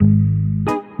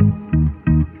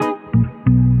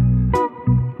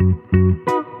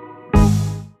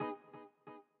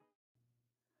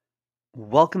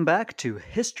Welcome back to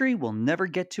History We'll Never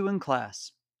Get to in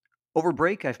Class. Over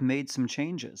break, I've made some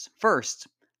changes. First,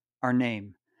 our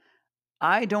name.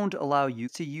 I don't allow you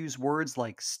to use words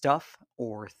like stuff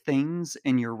or things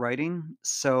in your writing,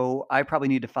 so I probably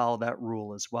need to follow that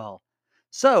rule as well.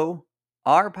 So,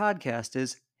 our podcast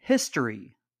is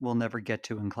History We'll Never Get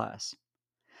to in Class.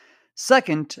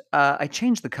 Second, I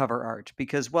changed the cover art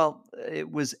because, well, it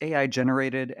was AI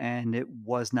generated and it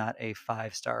was not a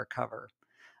 5-star cover.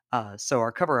 So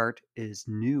our cover art is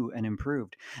new and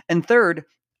improved. And third,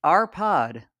 our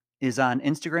pod is on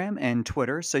Instagram and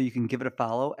Twitter, so you can give it a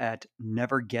follow at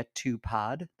Never Get To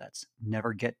Pod. That's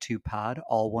Never Get To Pod,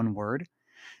 all one word.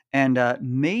 And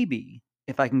maybe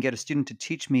if I can get a student to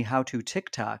teach me how to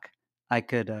TikTok, I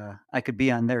could be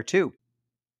on there too.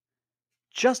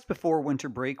 Just before winter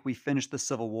break, we finished the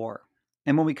Civil War.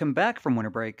 And when we come back from winter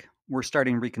break, we're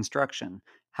starting Reconstruction,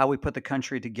 how we put the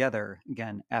country together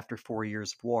again after 4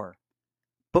 years of war.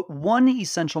 But one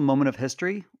essential moment of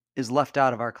history is left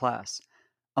out of our class,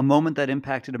 a moment that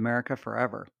impacted America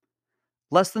forever.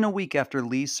 Less than a week after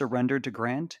Lee surrendered to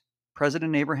Grant,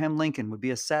 President Abraham Lincoln would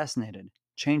be assassinated,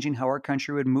 changing how our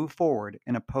country would move forward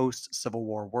in a post Civil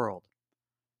War world.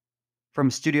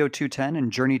 From Studio 210 and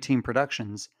Journey Team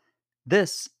Productions,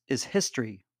 this is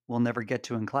History We'll Never Get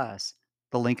to in Class,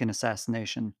 the Lincoln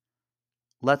Assassination.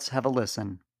 Let's have a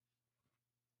listen.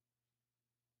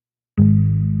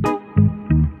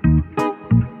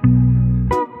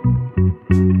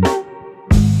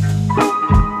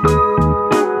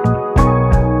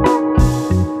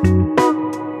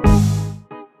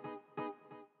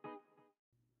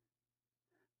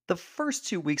 The first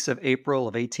 2 weeks of April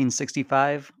of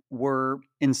 1865 were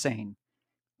insane.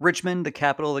 Richmond, the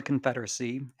capital of the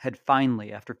Confederacy, had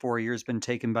finally, after 4 years, been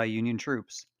taken by Union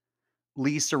troops.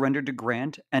 Lee surrendered to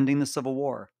Grant, ending the Civil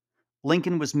War.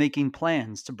 Lincoln was making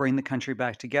plans to bring the country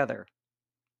back together.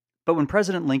 But when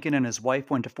President Lincoln and his wife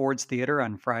went to Ford's Theater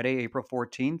on Friday, April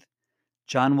 14th,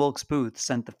 John Wilkes Booth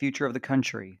sent the future of the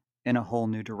country in a whole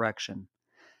new direction.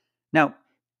 Now,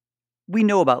 we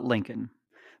know about Lincoln,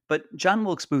 but John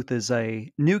Wilkes Booth is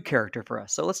a new character for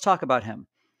us, so let's talk about him.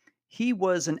 He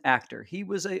was an actor. He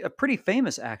was a pretty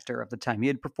famous actor of the time. He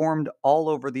had performed all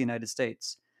over the United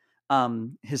States.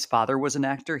 His father was an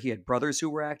actor. He had brothers who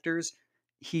were actors.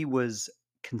 He was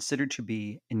considered to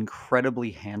be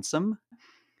incredibly handsome.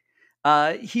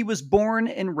 He was born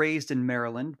and raised in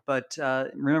Maryland, but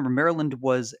remember, Maryland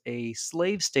was a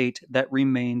slave state that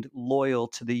remained loyal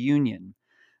to the Union,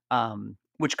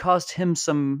 which caused him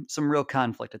some real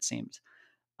conflict, it seems.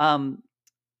 Um,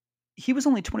 he was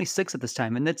only 26 at this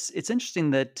time, and it's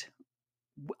interesting that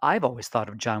I've always thought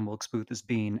of John Wilkes Booth as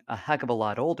being a heck of a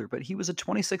lot older, but he was a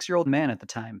 26-year-old man at the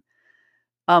time.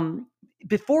 Um,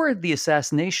 Before the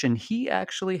assassination, he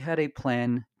actually had a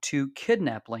plan to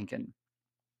kidnap Lincoln,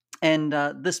 and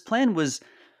this plan was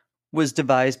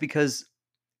devised because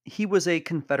he was a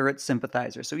Confederate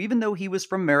sympathizer. So even though he was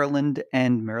from Maryland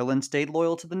and Maryland stayed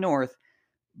loyal to the North,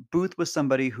 Booth was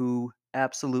somebody who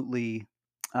absolutely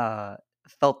uh,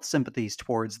 felt sympathies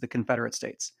towards the Confederate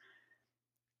states.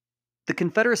 The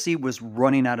Confederacy was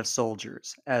running out of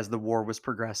soldiers as the war was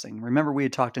progressing. Remember, we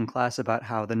had talked in class about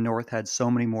how the North had so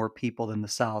many more people than the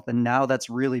South, and now that's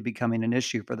really becoming an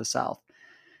issue for the South.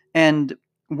 And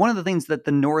one of the things that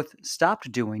the North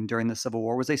stopped doing during the Civil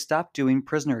War was they stopped doing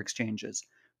prisoner exchanges.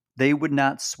 They would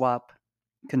not swap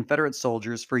Confederate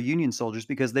soldiers for Union soldiers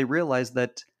because they realized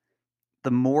that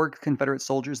the more Confederate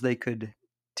soldiers they could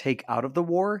take out of the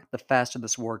war, the faster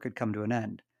this war could come to an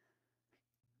end.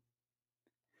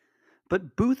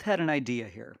 But Booth had an idea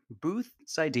here.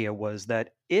 Booth's idea was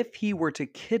that if he were to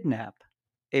kidnap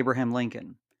Abraham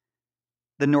Lincoln,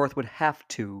 the North would have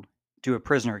to do a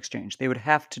prisoner exchange. They would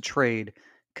have to trade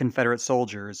Confederate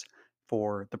soldiers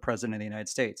for the President of the United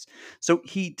States. So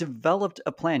he developed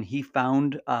a plan. He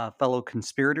found fellow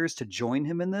conspirators to join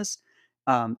him in this.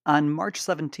 On March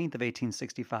 17th of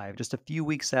 1865, just a few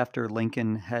weeks after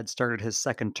Lincoln had started his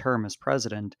second term as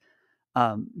president,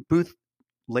 Booth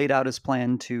laid out his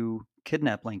plan to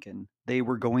kidnap Lincoln. They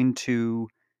were going to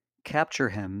capture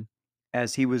him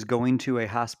as he was going to a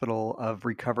hospital of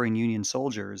recovering Union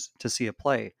soldiers to see a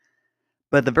play.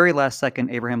 But at the very last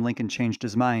second, Abraham Lincoln changed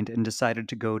his mind and decided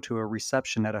to go to a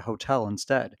reception at a hotel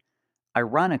instead.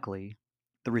 Ironically,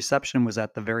 the reception was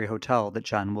at the very hotel that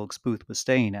John Wilkes Booth was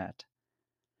staying at.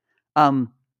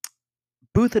 Um,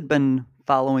 Booth had been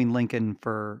following Lincoln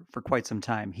for quite some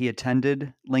time. He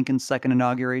attended Lincoln's second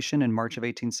inauguration in March of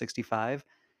 1865.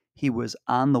 He was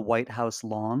on the White House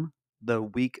lawn the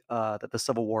week that the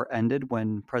Civil War ended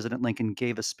when President Lincoln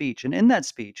gave a speech. And in that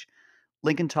speech,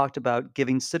 Lincoln talked about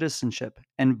giving citizenship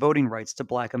and voting rights to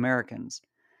Black Americans.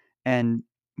 And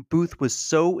Booth was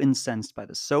so incensed by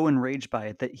this, so enraged by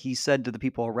it, that he said to the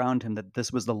people around him that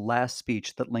this was the last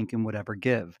speech that Lincoln would ever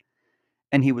give.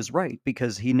 And he was right,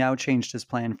 because he now changed his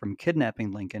plan from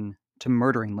kidnapping Lincoln to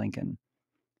murdering Lincoln.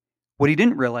 What he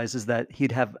didn't realize is that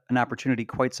he'd have an opportunity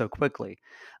quite so quickly.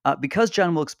 Because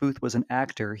John Wilkes Booth was an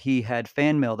actor, he had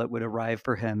fan mail that would arrive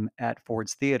for him at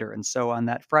Ford's Theater. And so on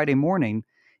that Friday morning,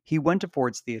 he went to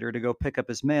Ford's Theater to go pick up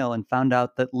his mail and found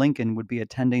out that Lincoln would be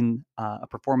attending a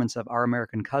performance of Our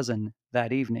American Cousin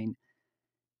that evening.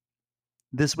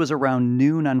 This was around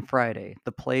noon on Friday.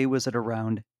 The play was at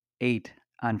around 8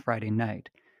 on Friday night.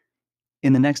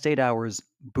 In the next 8 hours,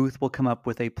 Booth will come up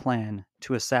with a plan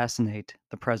to assassinate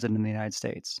the President of the United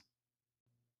States.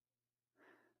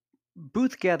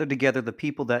 Booth gathered together the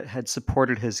people that had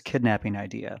supported his kidnapping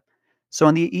idea. So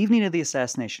on the evening of the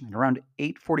assassination, at around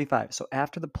 8:45, so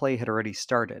after the play had already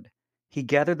started, he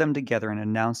gathered them together and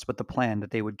announced what the plan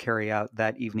that they would carry out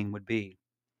that evening would be.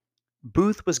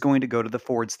 Booth was going to go to the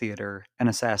Ford's Theater and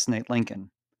assassinate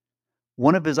Lincoln.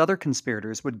 One of his other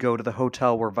conspirators would go to the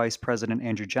hotel where Vice President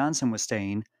Andrew Johnson was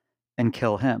staying and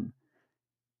kill him.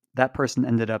 That person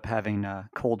ended up having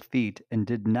cold feet and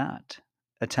did not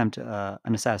attempt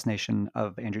an assassination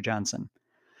of Andrew Johnson.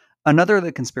 Another of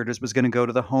the conspirators was going to go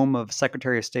to the home of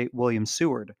Secretary of State William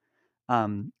Seward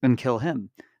and kill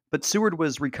him. But Seward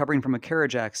was recovering from a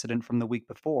carriage accident from the week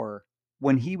before.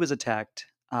 When he was attacked,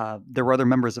 there were other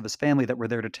members of his family that were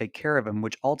there to take care of him,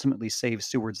 which ultimately saved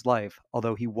Seward's life,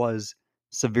 although he was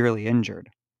severely injured.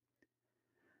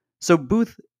 So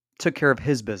Booth took care of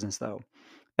his business, though.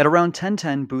 At around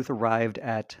 10:10, Booth arrived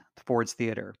at Ford's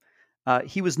Theater.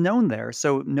 He was known there,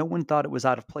 so no one thought it was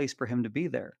out of place for him to be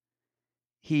there.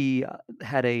 He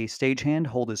had a stagehand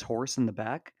hold his horse in the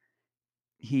back.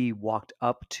 He walked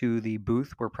up to the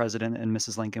booth where President and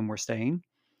Mrs. Lincoln were staying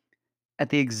at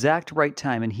the exact right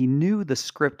time, and he knew the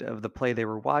script of the play they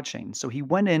were watching. So he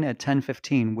went in at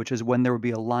 10:15, which is when there would be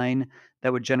a line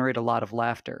that would generate a lot of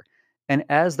laughter. And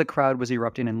as the crowd was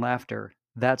erupting in laughter,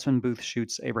 that's when Booth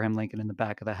shoots Abraham Lincoln in the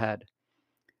back of the head.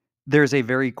 There's a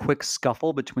very quick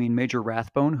scuffle between Major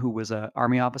Rathbone, who was an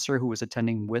Army officer who was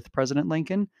attending with President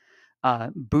Lincoln.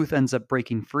 Booth ends up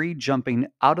breaking free, jumping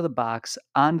out of the box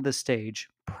onto the stage,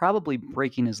 probably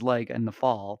breaking his leg in the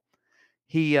fall.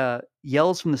 He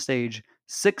yells from the stage,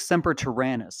 Sic semper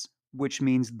tyrannis, which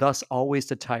means thus always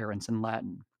to tyrants in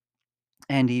Latin.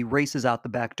 And he races out the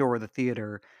back door of the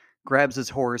theater, grabs his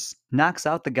horse, knocks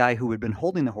out the guy who had been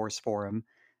holding the horse for him,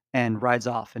 and rides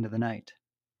off into the night.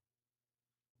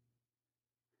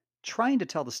 Trying to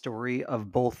tell the story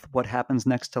of both what happens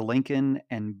next to Lincoln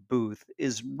and Booth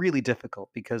is really difficult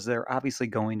because they're obviously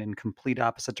going in complete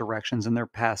opposite directions and their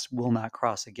paths will not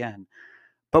cross again.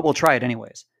 But we'll try it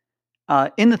anyways.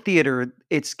 In the theater,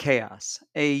 it's chaos.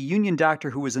 A Union doctor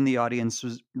who was in the audience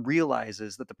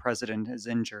realizes that the president is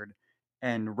injured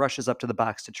and rushes up to the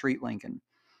box to treat Lincoln.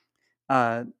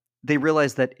 Uh, they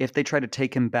realize that if they try to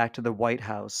take him back to the White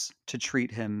House to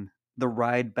treat him, the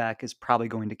ride back is probably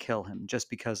going to kill him just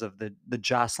because of the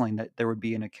jostling that there would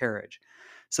be in a carriage.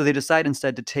 So they decide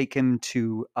instead to take him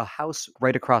to a house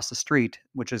right across the street,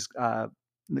 which is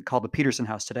called the Peterson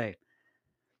House today.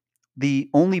 The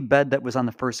only bed that was on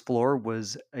the first floor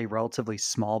was a relatively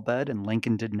small bed, and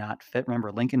Lincoln did not fit.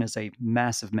 Remember, Lincoln is a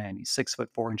massive man. He's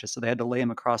 6'4", so they had to lay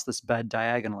him across this bed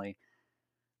diagonally.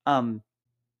 Um,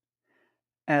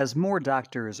 As more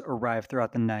doctors arrive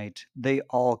throughout the night, they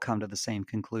all come to the same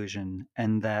conclusion,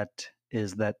 and that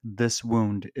is that this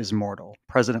wound is mortal.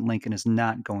 President Lincoln is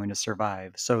not going to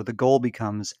survive. So the goal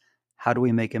becomes, how do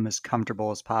we make him as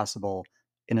comfortable as possible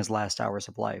in his last hours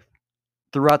of life?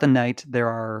 Throughout the night, there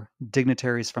are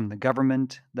dignitaries from the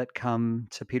government that come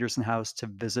to Peterson House to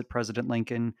visit President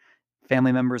Lincoln.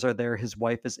 Family members are there. His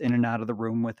wife is in and out of the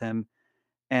room with him.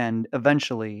 And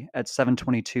eventually, at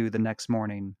 7:22 the next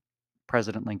morning,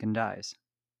 President Lincoln dies.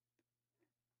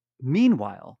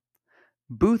 Meanwhile,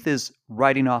 Booth is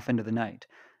riding off into the night.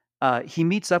 He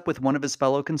meets up with one of his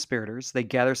fellow conspirators. They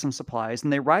gather some supplies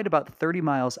and they ride about 30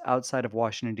 miles outside of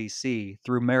Washington, D.C.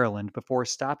 through Maryland before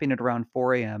stopping at around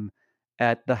 4 a.m.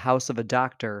 at the house of a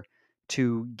doctor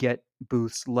to get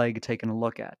Booth's leg taken a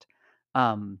look at.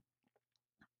 Um,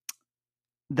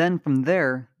 then from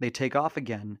there, they take off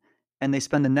again and they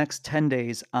spend the next 10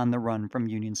 days on the run from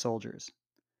Union soldiers.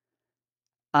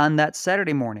 On that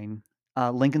Saturday morning,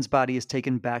 Lincoln's body is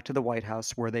taken back to the White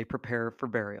House where they prepare for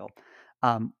burial.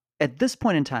 At this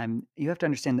point in time, you have to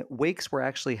understand that wakes were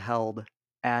actually held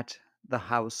at the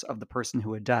house of the person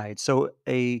who had died. So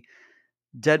a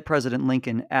dead President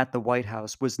Lincoln at the White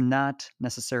House was not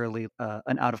necessarily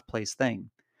an out of place thing.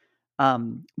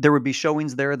 There would be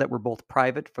showings there that were both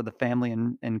private for the family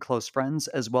and close friends,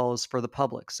 as well as for the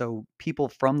public. So people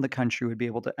from the country would be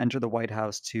able to enter the White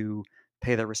House to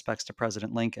pay their respects to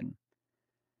President Lincoln.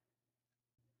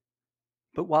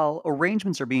 But while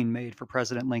arrangements are being made for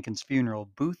President Lincoln's funeral,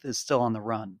 Booth is still on the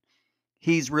run.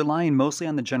 He's relying mostly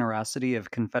on the generosity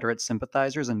of Confederate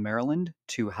sympathizers in Maryland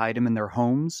to hide him in their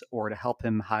homes or to help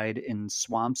him hide in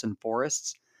swamps and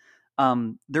forests.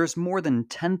 There's more than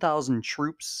 10,000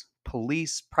 troops,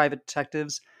 police, private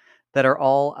detectives that are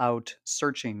all out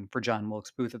searching for John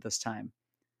Wilkes Booth at this time.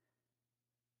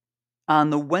 On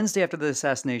the Wednesday after the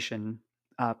assassination,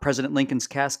 President Lincoln's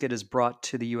casket is brought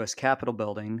to the U.S. Capitol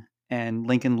building, and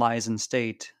Lincoln lies in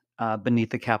state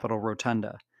beneath the Capitol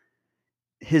rotunda.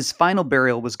 His final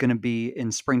burial was going to be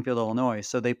in Springfield, Illinois,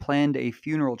 so they planned a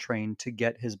funeral train to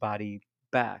get his body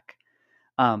back.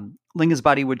 Lincoln's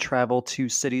body would travel to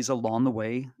cities along the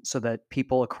way so that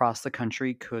people across the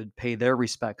country could pay their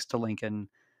respects to Lincoln.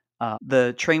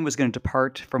 The train was going to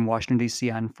depart from Washington, D.C.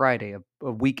 on Friday,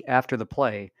 a week after the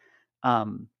play,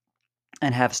 um,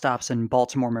 and have stops in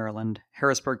Baltimore, Maryland,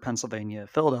 Harrisburg, Pennsylvania,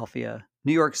 Philadelphia,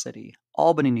 New York City,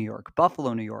 Albany, New York,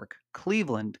 Buffalo, New York,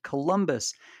 Cleveland,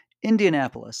 Columbus,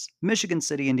 Indianapolis, Michigan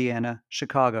City, Indiana,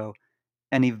 Chicago,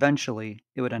 and eventually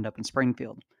it would end up in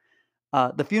Springfield.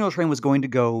 The funeral train was going to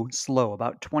go slow,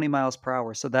 about 20 miles per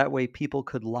hour, so that way people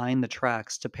could line the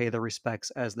tracks to pay their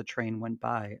respects as the train went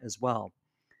by as well.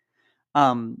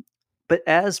 Um, but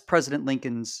as President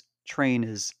Lincoln's train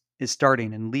is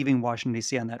starting and leaving Washington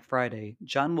D.C. on that Friday,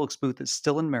 John Wilkes Booth is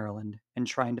still in Maryland and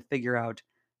trying to figure out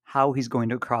how he's going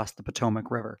to cross the Potomac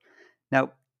River.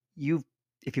 Now, you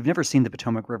if you've never seen the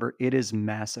Potomac River, it is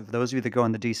massive. Those of you that go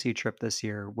on the DC trip this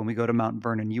year, when we go to Mount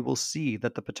Vernon, you will see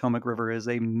that the Potomac River is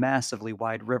a massively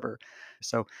wide river.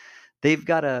 So they've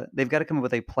got to come up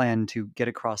with a plan to get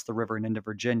across the river and into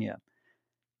Virginia.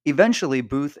 Eventually,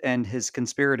 Booth and his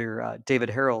conspirator, David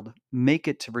Harold, make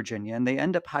it to Virginia and they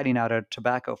end up hiding out at a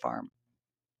tobacco farm.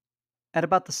 At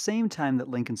about the same time that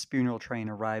Lincoln's funeral train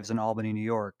arrives in Albany, New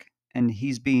York, and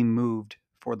he's being moved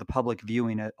for the public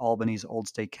viewing at Albany's old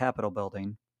state capitol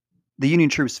building, the Union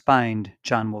troops find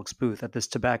John Wilkes Booth at this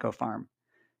tobacco farm.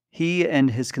 He and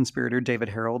his conspirator, David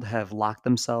Harold, have locked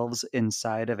themselves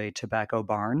inside of a tobacco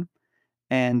barn,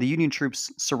 and the Union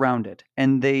troops surround it,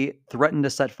 and they threaten to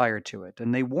set fire to it,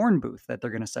 and they warn Booth that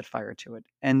they're going to set fire to it.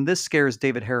 And this scares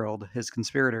David Harold, his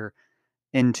conspirator,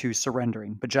 into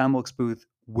surrendering, but John Wilkes Booth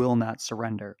will not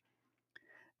surrender.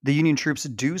 The Union troops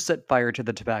do set fire to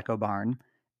the tobacco barn,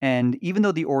 and even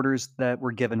though the orders that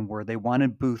were given were they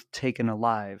wanted Booth taken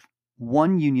alive,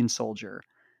 one Union soldier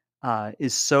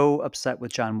is so upset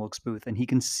with John Wilkes Booth, and he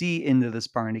can see into this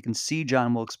barn. He can see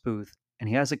John Wilkes Booth, and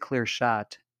he has a clear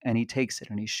shot, and he takes it,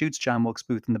 and he shoots John Wilkes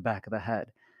Booth in the back of the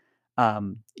head.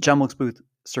 John Wilkes Booth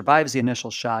survives the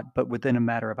initial shot, but within a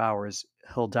matter of hours,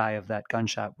 he'll die of that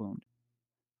gunshot wound.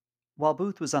 While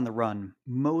Booth was on the run,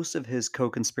 most of his co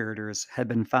conspirators had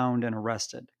been found and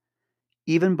arrested.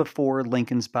 Even before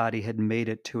Lincoln's body had made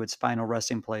it to its final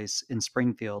resting place in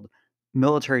Springfield,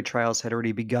 military trials had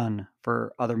already begun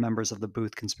for other members of the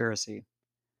Booth conspiracy.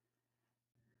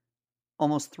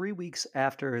 Almost 3 weeks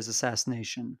after his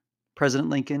assassination, President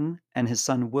Lincoln and his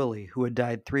son Willie, who had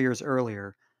died 3 years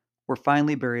earlier, were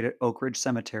finally buried at Oak Ridge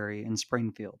Cemetery in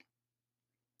Springfield.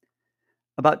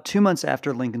 About 2 months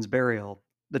after Lincoln's burial,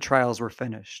 the trials were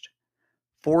finished.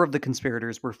 4 of the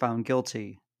conspirators were found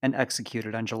guilty and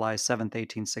executed on July 7th,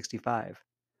 1865.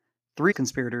 3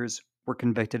 conspirators were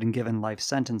convicted and given life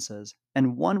sentences,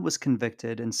 and one was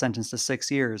convicted and sentenced to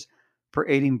 6 years for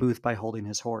aiding Booth by holding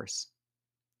his horse.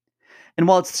 And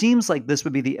while it seems like this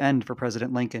would be the end for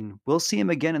President Lincoln, we'll see him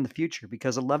again in the future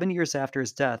because 11 years after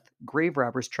his death, grave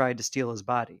robbers tried to steal his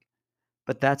body.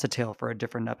 But that's a tale for a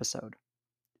different episode.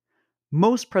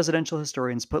 Most presidential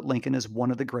historians put Lincoln as one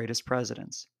of the greatest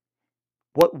presidents.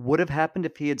 What would have happened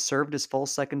if he had served his full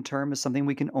second term is something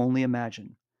we can only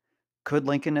imagine. Could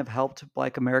Lincoln have helped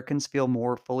Black Americans feel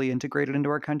more fully integrated into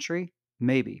our country?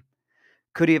 Maybe.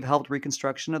 Could he have helped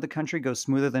Reconstruction of the country go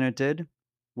smoother than it did?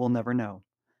 We'll never know.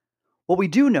 What we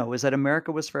do know is that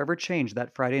America was forever changed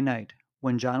that Friday night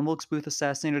when John Wilkes Booth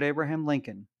assassinated Abraham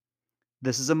Lincoln.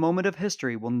 This is a moment of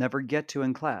history we'll never get to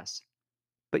in class,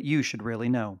 but you should really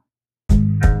know.